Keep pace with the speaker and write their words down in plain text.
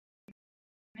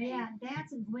Yeah,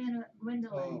 that's Gwendolyn.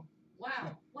 Oh.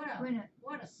 Wow, what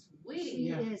a sweetie. She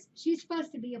is. She's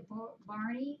supposed to be a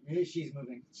Barney. Maybe she's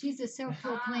moving. She's a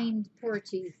self-proclaimed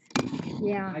Portie.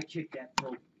 Yeah. I kicked that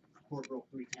poor girl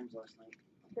 3 times last night.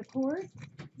 The port?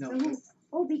 No.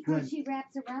 Oh, because Good. she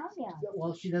wraps around you.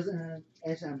 Well, she doesn't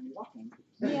as I'm walking.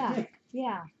 Yeah,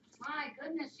 yeah. My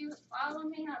goodness, she was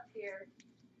following me up here.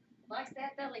 Likes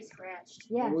that belly scratched.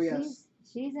 Yeah, Oh, yes.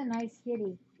 she's a nice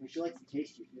kitty. And she likes to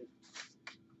taste you too.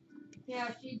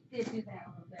 Yeah, she did do that a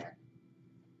little bit.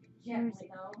 Gently,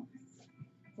 though.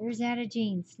 There's Ada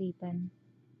Jean sleeping.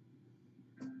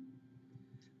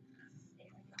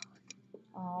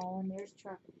 Oh, and there's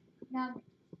Chuck. Now,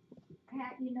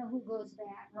 Pat, you know who goes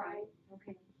back, right?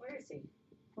 Okay. Where is he?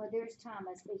 Well, there's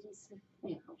Thomas, but he's sleeping.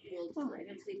 Yeah, we'll let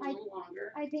him sleep a little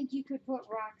longer. I think you could put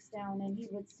rocks down and he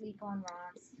would sleep on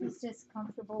rocks. He's just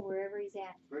comfortable wherever he's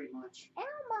at. Very much.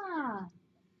 Elma!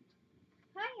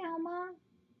 Hi, Elma.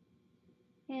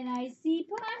 And I see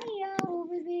Pania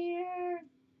over there.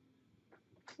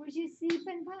 Was you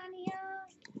sleeping, Pania?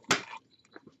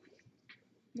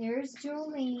 There's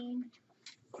Jolene.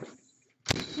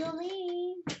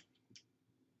 Jolene.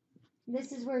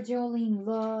 This is where Jolene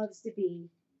loves to be.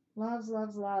 Loves,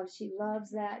 loves, loves. She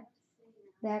loves that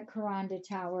Karanda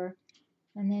tower.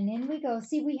 And then in we go.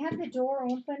 See, we have the door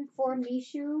open for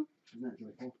Mishu. Isn't that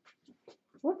joyful?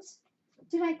 Whoops.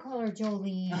 Did I call her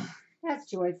Jolene? That's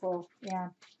joyful. Yeah.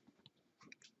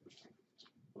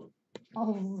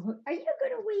 Oh, are you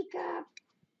going to wake up?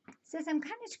 Says, I'm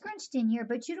kind of scrunched in here,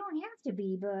 but you don't have to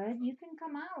be, bud. You can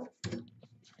come out.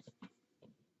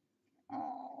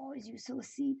 Oh, is you so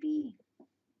sleepy?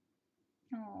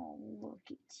 Oh, look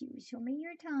at you. Show me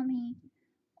your tummy.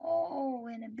 Oh,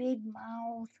 and a big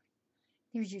mouth.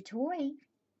 There's your toy.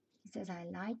 He says, I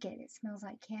like it. It smells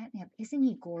like catnip. Isn't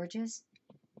he gorgeous?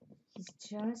 He's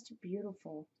just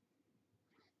beautiful.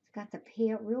 He's got the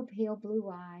real pale blue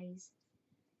eyes.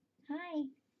 Hi.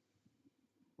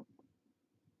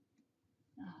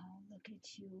 Oh, look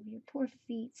at you. Your poor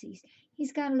feet.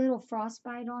 He's got a little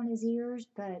frostbite on his ears,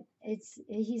 but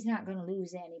he's not going to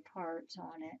lose any parts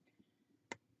on it.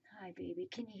 Hi, baby.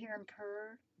 Can you hear him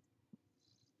purr?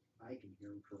 I can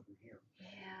hear him from here.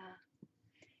 Yeah.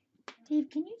 Dave,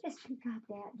 can you just pick out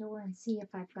that door and see if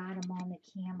I've got him on the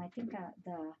cam? I think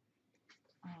the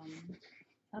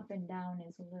up and down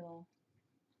is a little.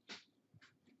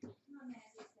 Look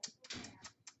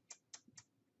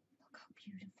how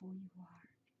beautiful you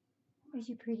are. Are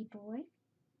you pretty boy?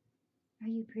 Are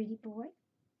you pretty boy?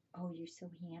 Oh, you're so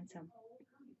handsome.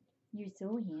 You're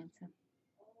so handsome.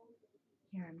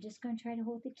 Here, I'm just going to try to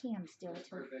hold the cam still.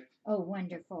 Perfect. Oh,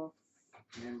 wonderful.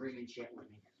 And I'm bringing Chet with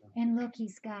me. So. And look,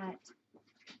 he's got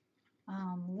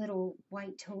little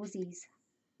white toesies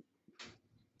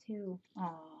too. Aww.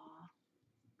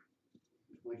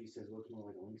 Like you said, it looks more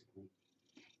like a lynx point.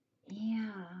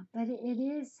 Yeah, but it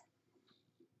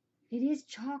is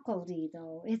chocolatey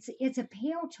though. It's a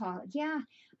pale chocolate. Yeah,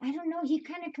 I don't know. He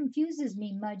kind of confuses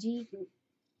me, Mudgy.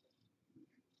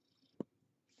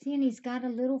 See, and he's got a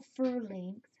little fur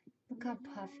length. Look how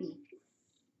puffy.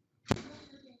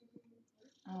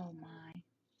 Oh my.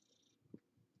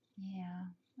 Yeah.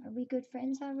 Are we good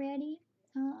friends already?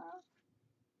 Huh?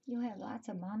 You'll have lots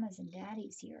of mamas and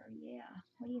daddies here. Yeah.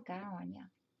 What do you got on you?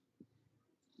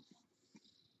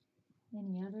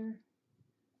 Any other?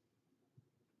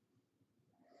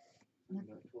 I've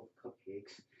got 12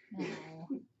 cupcakes.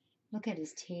 No. Look at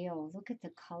his tail. Look at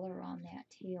the color on that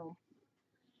tail.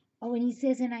 Oh, and he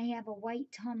says, and I have a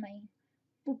white tummy.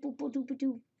 Boop, boop, boop, doop,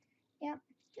 doop. Yep.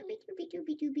 Doobie, doobie,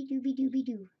 doobie, doobie, doobie, doobie,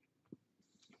 doo.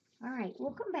 All right,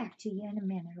 we'll come back to you in a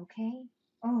minute, okay?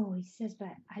 Oh, he says,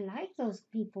 but I like those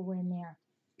people in there.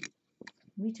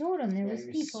 We told him there was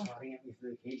people. Swatting at me for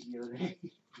the cage the other day.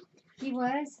 He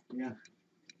was? Yeah.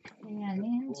 And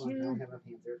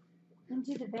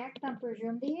into the back thumper's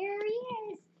room. There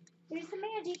he is. There's the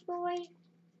magic boy.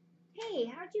 Hey,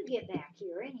 how'd you get back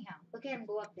here anyhow? Look at him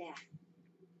go up that.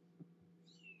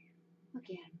 Look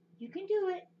at him. You can do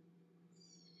it.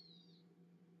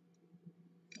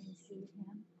 Can you see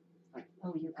him?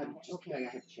 Oh, you got it. Okay,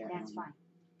 I have chat that's fine.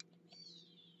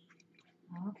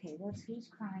 Okay, who's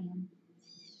crying?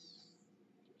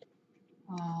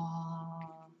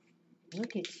 Oh,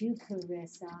 look at you,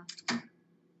 Clarissa.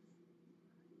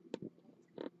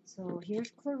 So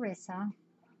here's Clarissa.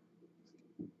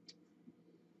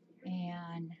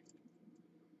 And,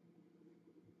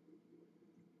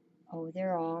 oh,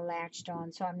 they're all latched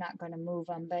on, so I'm not going to move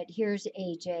them. But here's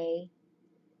AJ.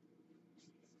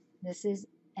 This is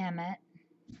Emmett.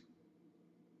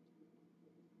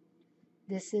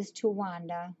 This is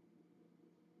Tawanda.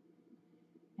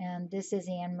 And this is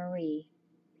Anne Marie.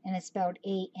 and it's spelled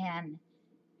Anmarie.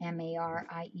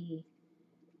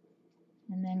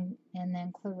 And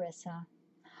then Clarissa.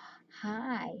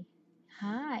 Hi.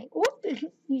 Hi. Oop,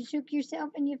 you shook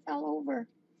yourself and you fell over.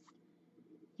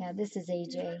 Yeah, this is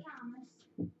AJ.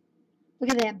 Look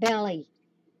at that belly.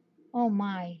 Oh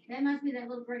my. That must be that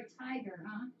little gray tiger,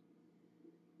 huh?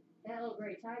 That little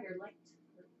gray tiger liked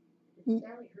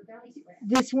her belly spread.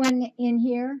 This one in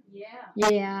here? Yeah.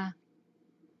 Yeah.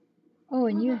 Oh,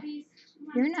 and Come on, you, puppies. Come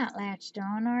on. you're not latched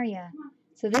on, are you?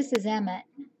 So this is Emmett.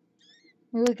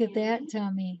 Look at that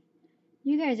tummy.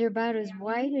 You guys are about as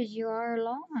white as you are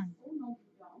long. Oh, no, you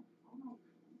don't. Oh, no.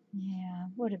 Yeah,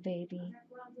 what a baby.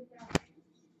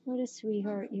 What a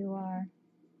sweetheart you are.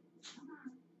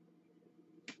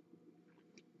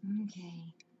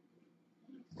 Okay.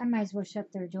 I might as well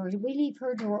shut their doors. We leave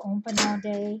her door open all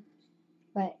day,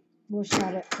 but we'll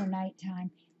shut it for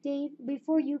nighttime. Dave,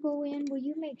 before you go in, will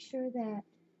you make sure that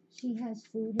she has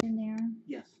food in there?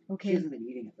 Yes. Okay. She hasn't been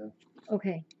eating it though.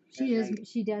 Okay.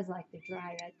 She does like the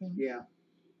dry, I think. Yeah.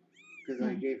 Because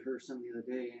I gave her some the other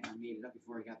day and I made it up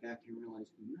before I got back here and realized,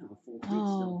 no, a full plate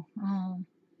still. Oh.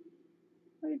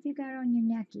 What have you got on your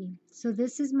necky? So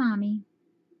this is Mommy.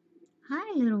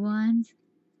 Hi, little ones.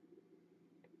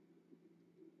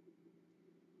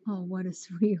 Oh, what a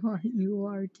sweetheart you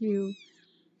are, too.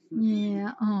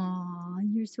 Yeah. Aw,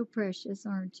 you're so precious,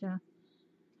 aren't you?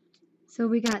 So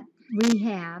we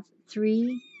have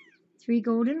three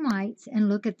golden whites, and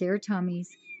look at their tummies.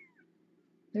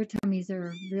 Their tummies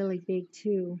are really big,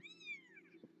 too.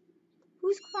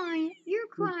 Who's crying? You're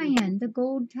crying. The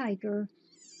gold tiger.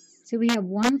 So we have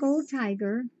one gold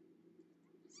tiger,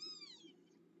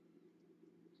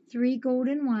 3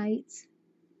 golden whites,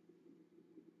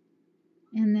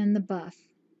 and then the buff.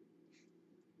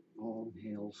 All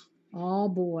males. All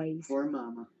boys. For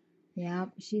Mama. Yep,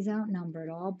 she's outnumbered.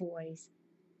 All boys.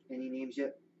 Any names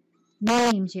yet?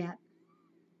 No names yet.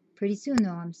 Pretty soon, though,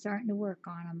 I'm starting to work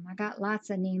on them. I got lots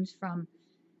of names from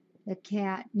the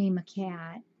cat, name a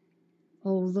cat.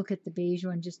 Oh, look at the beige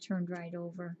one, just turned right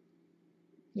over.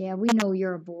 Yeah, we know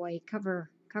you're a boy. Cover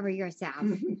yourself.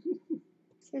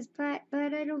 Says, but I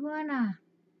don't wanna.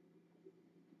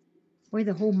 Boy,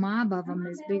 the whole mob of them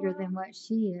is bigger than what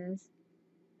she is.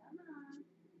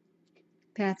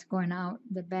 Pat's going out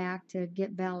the back to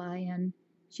get Bella in.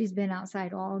 She's been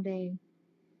outside all day.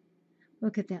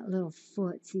 Look at that little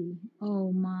footsie.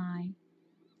 Oh my.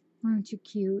 Aren't you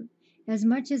cute? As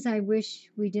much as I wish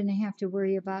we didn't have to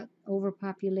worry about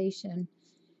overpopulation.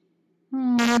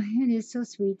 Oh, it is so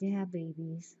sweet to have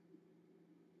babies.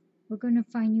 We're going to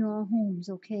find you all homes,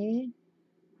 okay?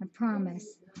 I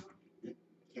promise.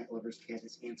 Cat lover's cat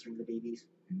is answering the babies.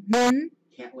 Hmm?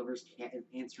 Cat lover's cat is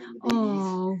answering the babies.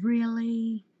 Oh,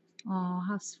 really? Oh,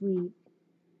 how sweet.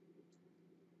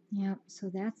 Yep, so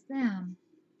that's them.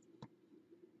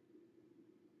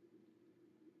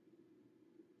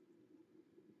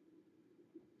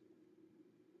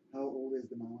 How old is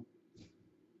the mom?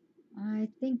 I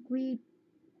think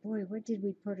what did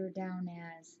we put her down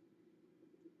as?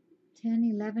 10,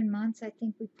 11 months, I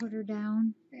think we put her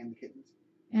down. And the kittens?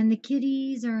 And the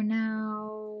kitties are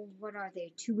now, what are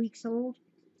they, 2 weeks old?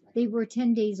 They were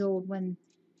 10 days old when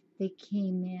they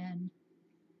came in.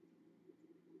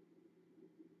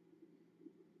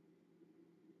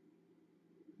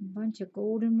 A bunch of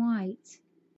golden whites.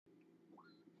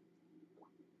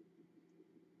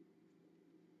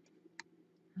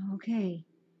 Okay,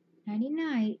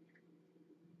 nighty-night.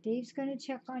 Dave's going to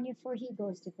check on you before he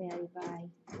goes to bed. Bye.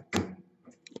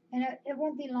 And it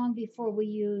won't be long before we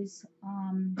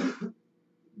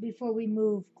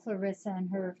move Clarissa and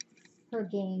her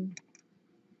gang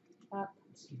up.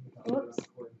 Oops.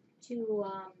 To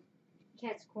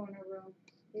Cat's Corner room.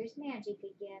 There's magic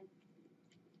again.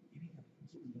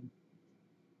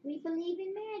 We believe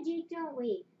in magic, don't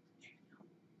we?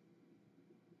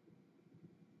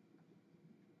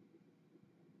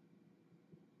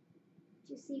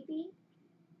 Giuseppe,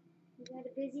 you got a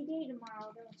busy day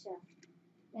tomorrow, don't you?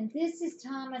 And this is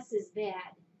Thomas's bed.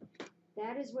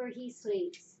 That is where he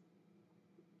sleeps.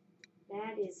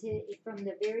 That is from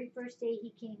the very first day he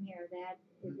came here. That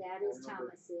is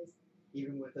Thomas's.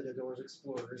 Even with the Doors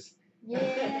Explorers.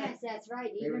 Yes, that's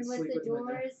right. They Even would with sleep the with him in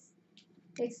there. Doors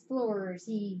Explorers,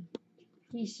 he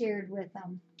shared with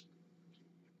them.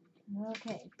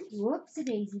 Okay. Whoopsie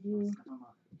daisy doo.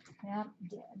 Yep.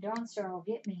 Dawn Star will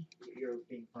get me. You're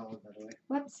being followed, by the way.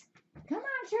 Whoops. Come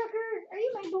on, Trucker. Are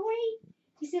you my boy?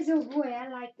 He says, oh boy, I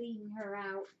like leading her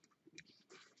out.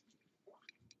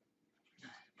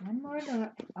 One more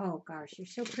look. Oh gosh, you're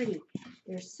so pretty.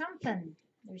 There's something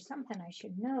I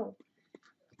should know.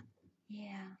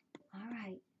 Yeah. All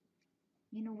right.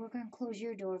 You know, we're going to close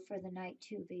your door for the night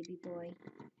too, baby boy.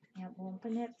 Yeah, we'll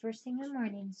open it first thing in the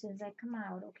morning as soon as I come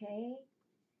out, okay?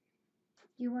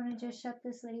 Do you want to just shut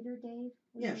this later, Dave?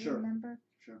 Will Yeah, you sure. Remember?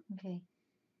 Sure. Okay.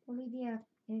 We'll leave you,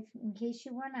 if in case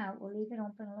you run out, we'll leave it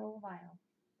open a little while.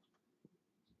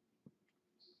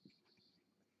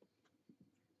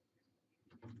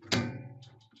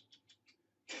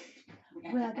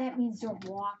 Well, that means don't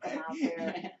walk them out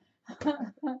there.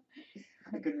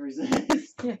 I couldn't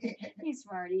resist. He's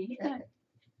smarty. All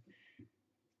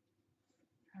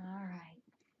right.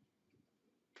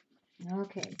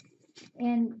 Okay.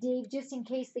 And Dave, just in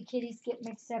case the kitties get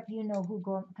mixed up, you know who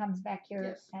comes back here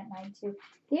Yes. at night too.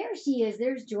 There she is.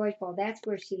 There's Joyful. That's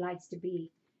where she likes to be.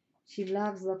 She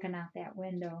loves looking out that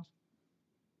window.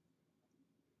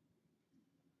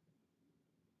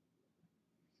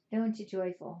 Don't you,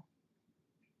 Joyful?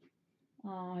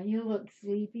 Oh, you look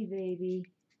sleepy, baby.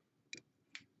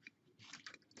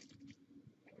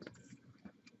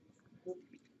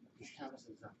 Thomas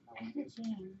is up.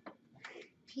 Jane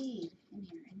peed in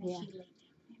here, and then Yeah. she laid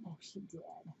down. Oh, she did.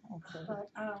 Okay. But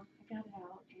I got it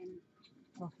out, and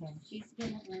Okay. she's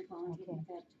getting it right while I'm getting Okay.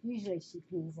 fed. Usually she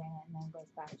pees in it and then goes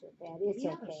back to her bed. It's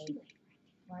Yeah, but okay. she laid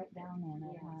Right down in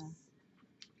it, yes. huh?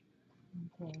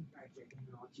 Okay. Alright, Jake,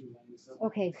 I'll let you in, so.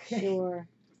 Okay, sure.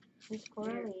 Who's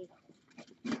Corley?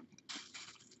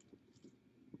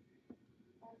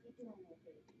 How you doing there,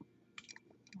 baby?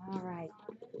 All right.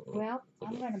 Well,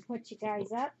 I'm going to put you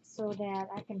guys up so that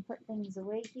I can put things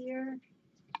away here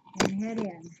and head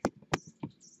in.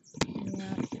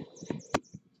 Yeah.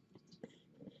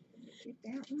 Get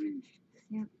that one.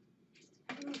 Yep.